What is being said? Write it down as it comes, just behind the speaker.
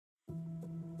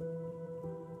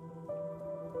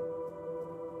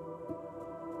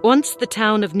Once the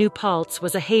town of New Paltz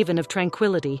was a haven of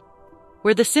tranquility,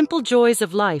 where the simple joys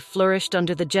of life flourished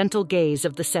under the gentle gaze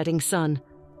of the setting sun.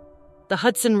 The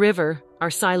Hudson River, our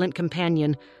silent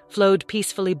companion, flowed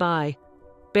peacefully by,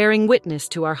 bearing witness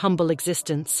to our humble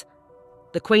existence.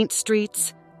 The quaint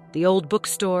streets, the old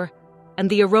bookstore,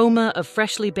 and the aroma of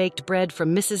freshly baked bread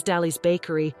from Mrs. Daly's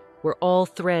bakery were all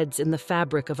threads in the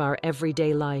fabric of our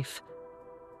everyday life.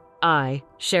 I,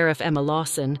 Sheriff Emma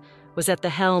Lawson, was at the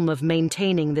helm of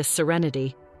maintaining this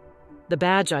serenity. The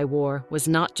badge I wore was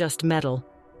not just metal,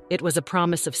 it was a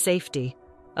promise of safety,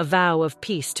 a vow of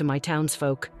peace to my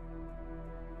townsfolk.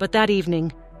 But that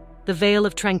evening, the veil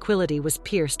of tranquility was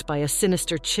pierced by a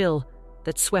sinister chill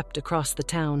that swept across the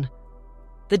town.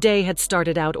 The day had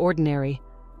started out ordinary.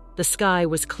 The sky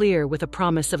was clear with a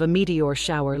promise of a meteor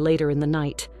shower later in the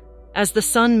night. As the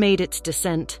sun made its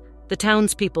descent, the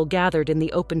townspeople gathered in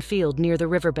the open field near the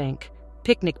riverbank,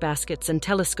 picnic baskets and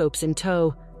telescopes in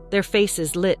tow, their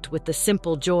faces lit with the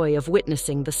simple joy of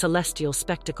witnessing the celestial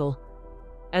spectacle.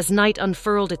 As night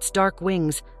unfurled its dark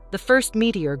wings, the first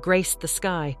meteor graced the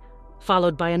sky,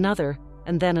 followed by another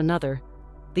and then another.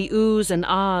 The oohs and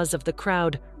ahs of the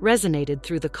crowd resonated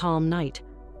through the calm night.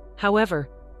 However,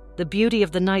 the beauty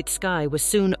of the night sky was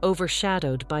soon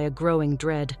overshadowed by a growing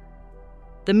dread.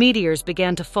 The meteors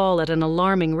began to fall at an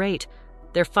alarming rate,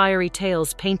 their fiery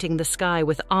tails painting the sky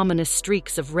with ominous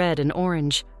streaks of red and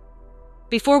orange.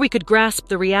 Before we could grasp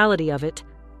the reality of it,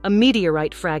 a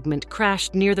meteorite fragment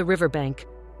crashed near the riverbank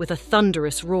with a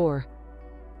thunderous roar.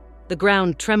 The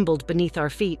ground trembled beneath our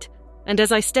feet, and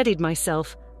as I steadied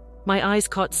myself, my eyes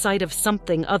caught sight of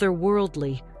something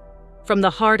otherworldly. From the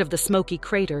heart of the smoky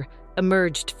crater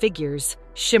emerged figures,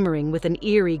 shimmering with an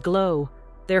eerie glow,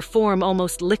 their form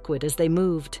almost liquid as they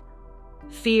moved.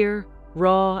 Fear,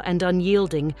 raw and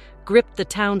unyielding, gripped the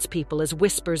townspeople as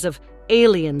whispers of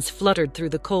aliens fluttered through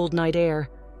the cold night air.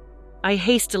 I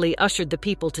hastily ushered the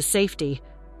people to safety,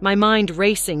 my mind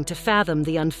racing to fathom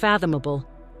the unfathomable.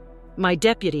 My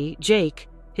deputy, Jake,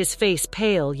 his face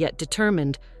pale yet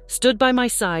determined, stood by my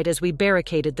side as we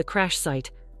barricaded the crash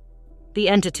site. The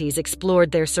entities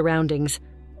explored their surroundings,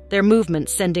 their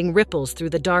movements sending ripples through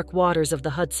the dark waters of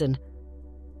the Hudson.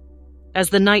 As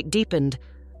the night deepened,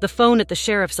 the phone at the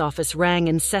sheriff's office rang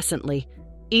incessantly,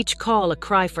 each call a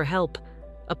cry for help,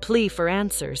 a plea for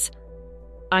answers.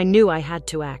 I knew I had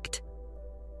to act.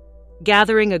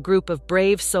 Gathering a group of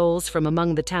brave souls from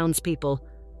among the townspeople,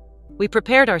 we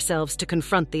prepared ourselves to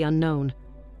confront the unknown.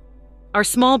 Our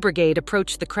small brigade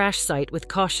approached the crash site with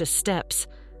cautious steps,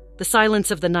 the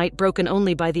silence of the night broken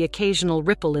only by the occasional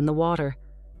ripple in the water.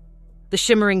 The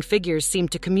shimmering figures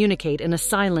seemed to communicate in a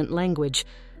silent language,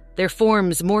 their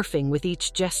forms morphing with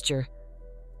each gesture.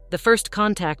 The first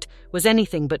contact was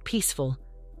anything but peaceful.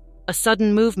 A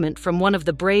sudden movement from one of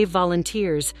the brave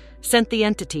volunteers sent the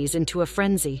entities into a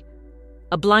frenzy.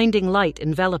 A blinding light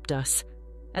enveloped us,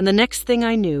 and the next thing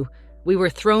I knew, we were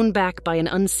thrown back by an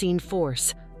unseen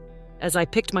force. As I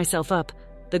picked myself up,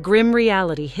 the grim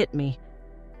reality hit me.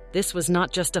 This was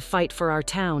not just a fight for our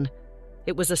town.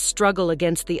 It was a struggle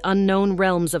against the unknown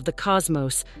realms of the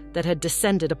cosmos that had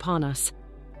descended upon us.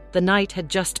 The night had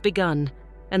just begun,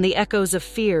 and the echoes of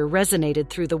fear resonated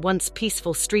through the once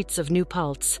peaceful streets of New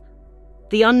Paltz.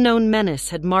 The unknown menace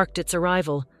had marked its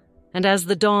arrival, and as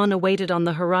the dawn awaited on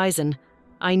the horizon,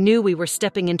 I knew we were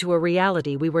stepping into a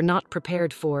reality we were not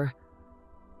prepared for.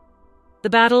 The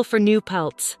battle for New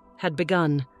Paltz had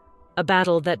begun, a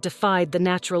battle that defied the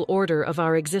natural order of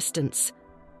our existence.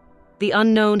 The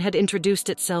unknown had introduced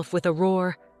itself with a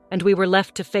roar, and we were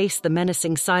left to face the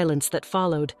menacing silence that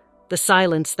followed, the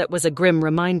silence that was a grim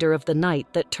reminder of the night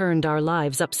that turned our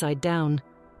lives upside down.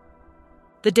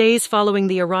 The days following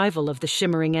the arrival of the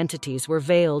shimmering entities were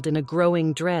veiled in a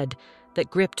growing dread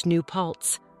that gripped New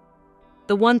Paltz.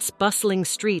 The once bustling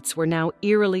streets were now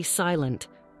eerily silent,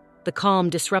 the calm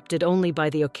disrupted only by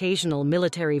the occasional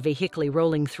military vehicle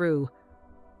rolling through.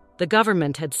 The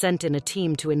government had sent in a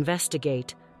team to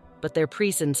investigate, but their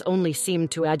presence only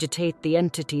seemed to agitate the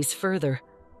entities further.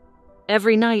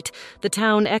 Every night, the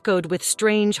town echoed with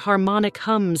strange harmonic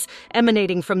hums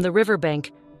emanating from the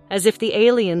riverbank, as if the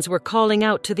aliens were calling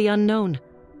out to the unknown.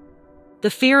 The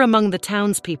fear among the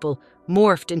townspeople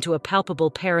morphed into a palpable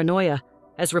paranoia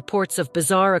as reports of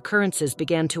bizarre occurrences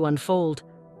began to unfold.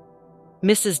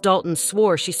 Mrs. Dalton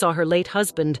swore she saw her late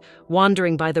husband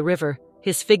wandering by the river,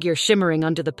 his figure shimmering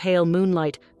under the pale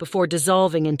moonlight before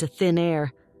dissolving into thin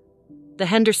air. The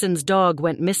Hendersons' dog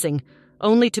went missing,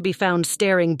 only to be found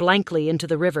staring blankly into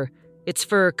the river, its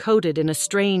fur coated in a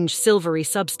strange silvery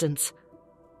substance.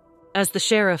 As the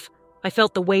sheriff, I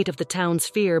felt the weight of the town's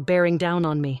fear bearing down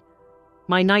on me.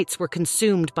 My nights were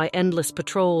consumed by endless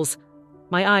patrols,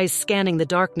 my eyes scanning the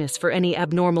darkness for any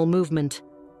abnormal movement.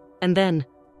 And then,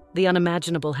 the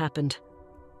unimaginable happened.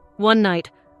 One night,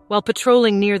 while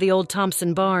patrolling near the old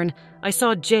Thompson barn, I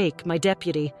saw Jake, my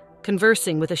deputy,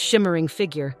 conversing with a shimmering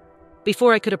figure.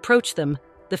 Before I could approach them,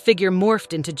 the figure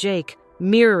morphed into Jake,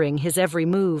 mirroring his every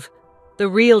move. The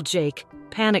real Jake,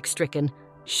 panic-stricken,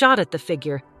 shot at the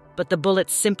figure, but the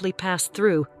bullets simply passed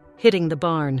through, hitting the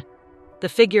barn. The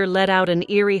figure let out an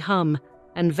eerie hum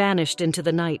and vanished into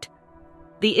the night.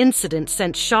 The incident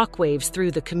sent shockwaves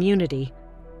through the community.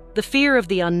 The fear of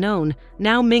the unknown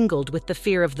now mingled with the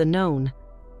fear of the known.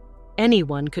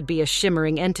 Anyone could be a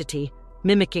shimmering entity,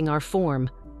 mimicking our form,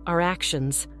 our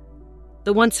actions.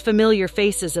 The once familiar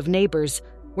faces of neighbors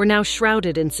were now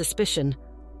shrouded in suspicion.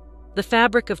 The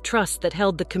fabric of trust that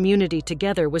held the community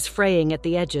together was fraying at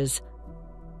the edges.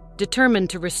 Determined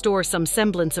to restore some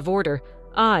semblance of order,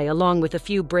 I, along with a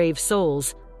few brave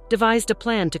souls, devised a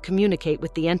plan to communicate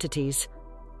with the entities.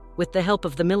 With the help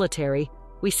of the military,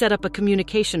 we set up a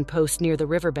communication post near the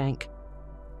riverbank.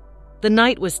 The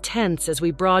night was tense as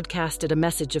we broadcasted a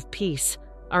message of peace,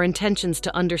 our intentions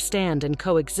to understand and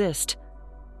coexist.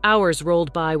 Hours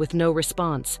rolled by with no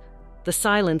response, the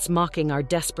silence mocking our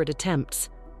desperate attempts.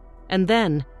 And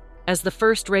then, as the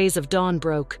first rays of dawn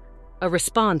broke, a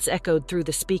response echoed through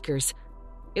the speakers.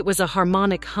 It was a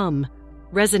harmonic hum,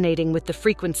 resonating with the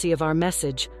frequency of our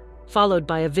message, followed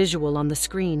by a visual on the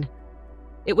screen.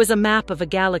 It was a map of a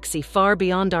galaxy far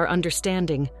beyond our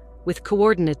understanding, with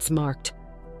coordinates marked.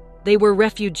 They were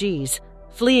refugees,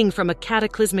 fleeing from a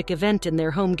cataclysmic event in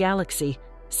their home galaxy,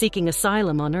 seeking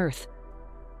asylum on Earth.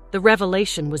 The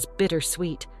revelation was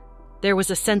bittersweet. There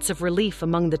was a sense of relief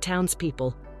among the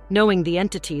townspeople, knowing the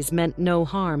entities meant no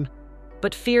harm.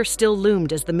 But fear still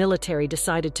loomed as the military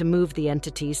decided to move the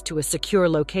entities to a secure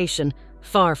location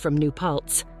far from New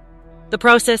Paltz. The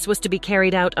process was to be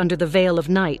carried out under the veil of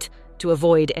night to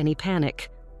avoid any panic.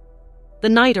 The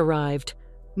night arrived,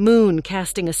 moon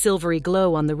casting a silvery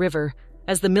glow on the river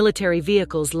as the military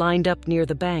vehicles lined up near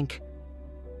the bank.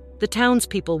 The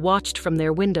townspeople watched from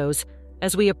their windows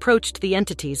as we approached the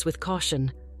entities with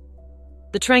caution.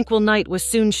 The tranquil night was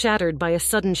soon shattered by a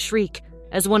sudden shriek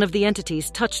as one of the entities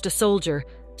touched a soldier,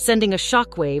 sending a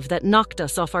shockwave that knocked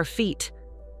us off our feet.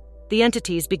 The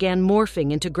entities began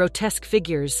morphing into grotesque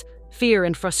figures, fear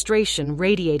and frustration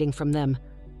radiating from them.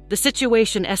 The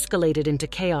situation escalated into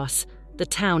chaos, the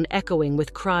town echoing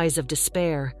with cries of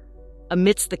despair.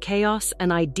 Amidst the chaos,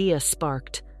 an idea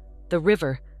sparked. The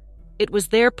river. It was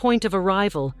their point of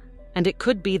arrival, and it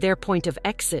could be their point of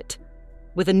exit.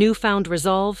 With a newfound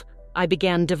resolve, I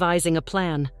began devising a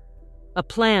plan. A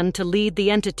plan to lead the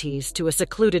entities to a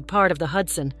secluded part of the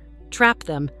Hudson, trap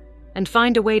them, and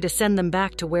find a way to send them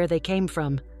back to where they came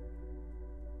from.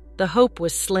 The hope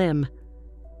was slim,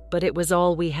 but it was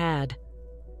all we had.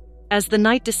 As the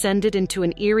night descended into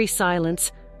an eerie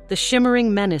silence, the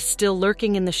shimmering menace still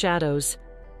lurking in the shadows,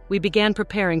 we began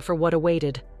preparing for what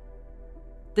awaited.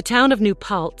 The town of New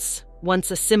Paltz,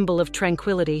 once a symbol of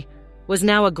tranquility, was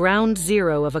now a ground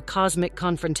zero of a cosmic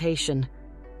confrontation.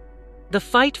 The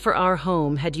fight for our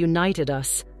home had united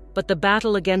us, but the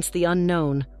battle against the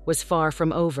unknown was far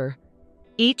from over.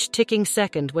 Each ticking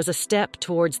second was a step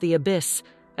towards the abyss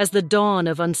as the dawn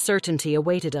of uncertainty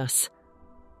awaited us.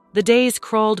 The days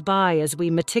crawled by as we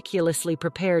meticulously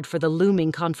prepared for the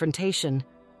looming confrontation.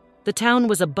 The town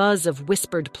was a buzz of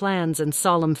whispered plans and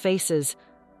solemn faces,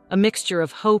 a mixture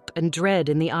of hope and dread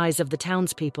in the eyes of the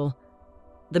townspeople.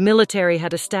 The military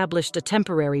had established a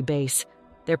temporary base,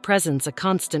 their presence a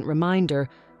constant reminder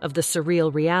of the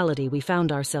surreal reality we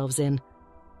found ourselves in.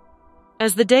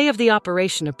 As the day of the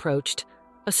operation approached,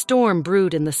 a storm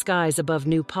brewed in the skies above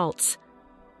New Paltz.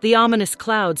 The ominous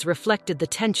clouds reflected the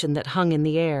tension that hung in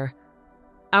the air.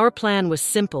 Our plan was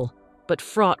simple, but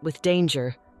fraught with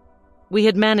danger. We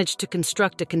had managed to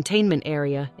construct a containment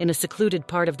area in a secluded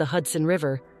part of the Hudson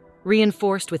River,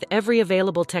 reinforced with every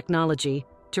available technology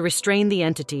to restrain the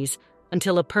entities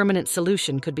until a permanent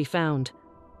solution could be found.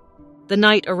 The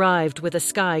night arrived with a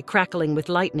sky crackling with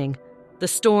lightning, the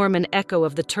storm an echo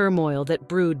of the turmoil that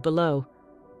brewed below.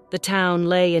 The town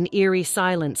lay in eerie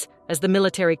silence as the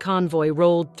military convoy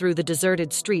rolled through the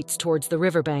deserted streets towards the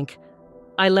riverbank.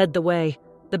 I led the way,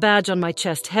 the badge on my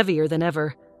chest heavier than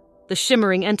ever. The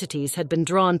shimmering entities had been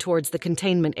drawn towards the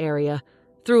containment area,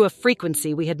 through a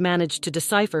frequency we had managed to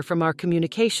decipher from our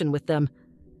communication with them.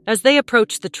 As they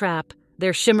approached the trap,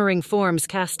 their shimmering forms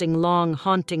casting long,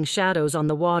 haunting shadows on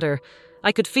the water,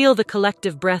 I could feel the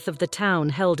collective breath of the town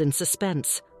held in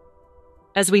suspense.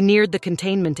 As we neared the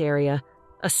containment area,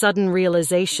 a sudden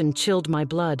realization chilled my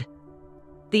blood.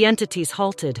 The entities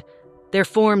halted, their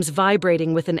forms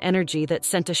vibrating with an energy that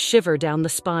sent a shiver down the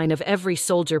spine of every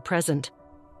soldier present.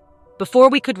 Before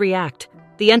we could react,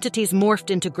 the entities morphed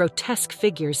into grotesque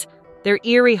figures, their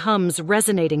eerie hums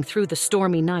resonating through the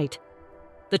stormy night.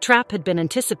 The trap had been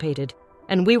anticipated,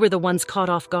 and we were the ones caught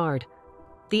off guard.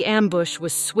 The ambush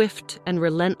was swift and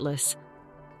relentless.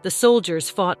 The soldiers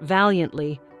fought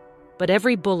valiantly, but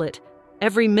every bullet,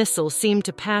 every missile seemed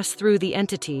to pass through the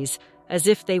entities as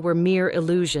if they were mere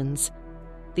illusions.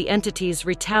 The entities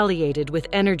retaliated with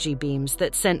energy beams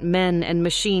that sent men and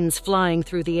machines flying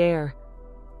through the air.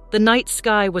 The night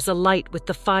sky was alight with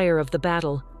the fire of the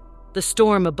battle, the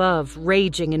storm above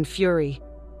raging in fury.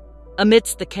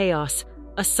 Amidst the chaos,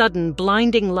 a sudden,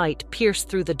 blinding light pierced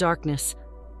through the darkness.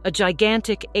 A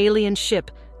gigantic alien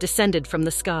ship descended from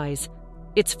the skies,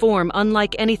 its form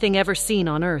unlike anything ever seen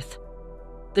on Earth.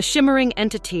 The shimmering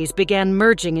entities began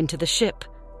merging into the ship,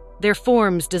 their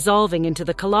forms dissolving into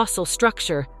the colossal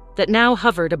structure that now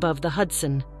hovered above the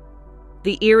Hudson.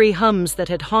 The eerie hums that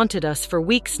had haunted us for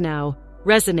weeks now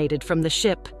resonated from the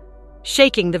ship,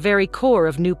 shaking the very core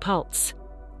of New Paltz.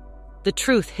 The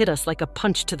truth hit us like a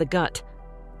punch to the gut.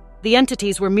 The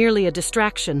entities were merely a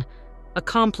distraction, a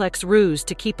complex ruse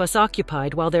to keep us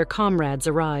occupied while their comrades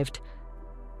arrived.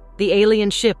 The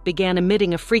alien ship began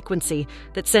emitting a frequency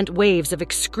that sent waves of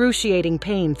excruciating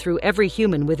pain through every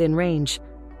human within range.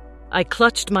 I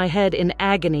clutched my head in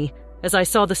agony as I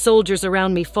saw the soldiers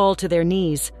around me fall to their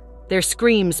knees, their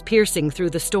screams piercing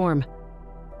through the storm.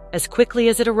 As quickly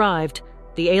as it arrived,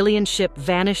 the alien ship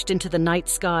vanished into the night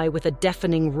sky with a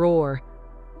deafening roar,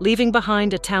 leaving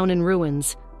behind a town in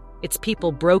ruins, its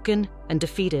people broken and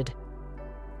defeated.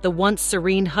 The once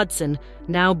serene Hudson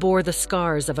now bore the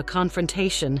scars of a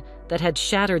confrontation that had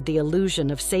shattered the illusion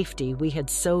of safety we had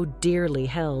so dearly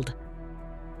held.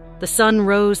 The sun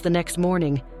rose the next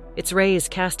morning, its rays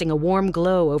casting a warm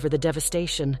glow over the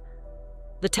devastation.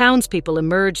 The townspeople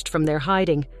emerged from their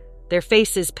hiding, their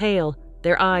faces pale,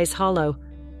 their eyes hollow.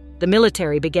 The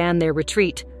military began their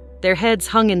retreat, their heads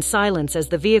hung in silence as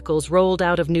the vehicles rolled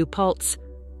out of New Paltz.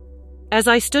 As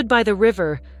I stood by the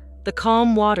river, the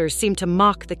calm waters seemed to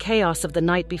mock the chaos of the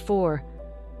night before.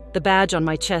 The badge on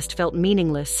my chest felt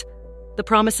meaningless. The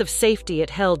promise of safety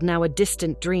it held now a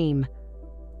distant dream.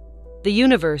 The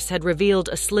universe had revealed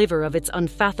a sliver of its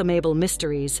unfathomable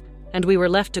mysteries, and we were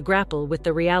left to grapple with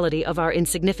the reality of our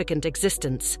insignificant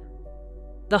existence.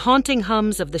 The haunting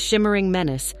hums of the shimmering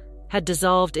menace had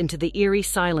dissolved into the eerie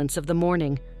silence of the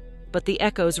morning, but the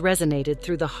echoes resonated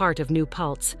through the heart of New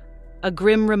Paltz, a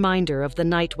grim reminder of the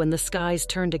night when the skies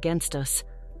turned against us.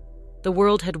 The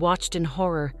world had watched in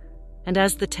horror, and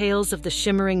as the tales of the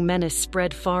shimmering menace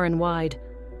spread far and wide,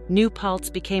 New Paltz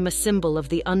became a symbol of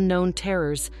the unknown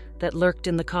terrors that lurked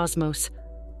in the cosmos,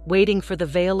 waiting for the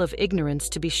veil of ignorance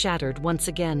to be shattered once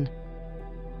again.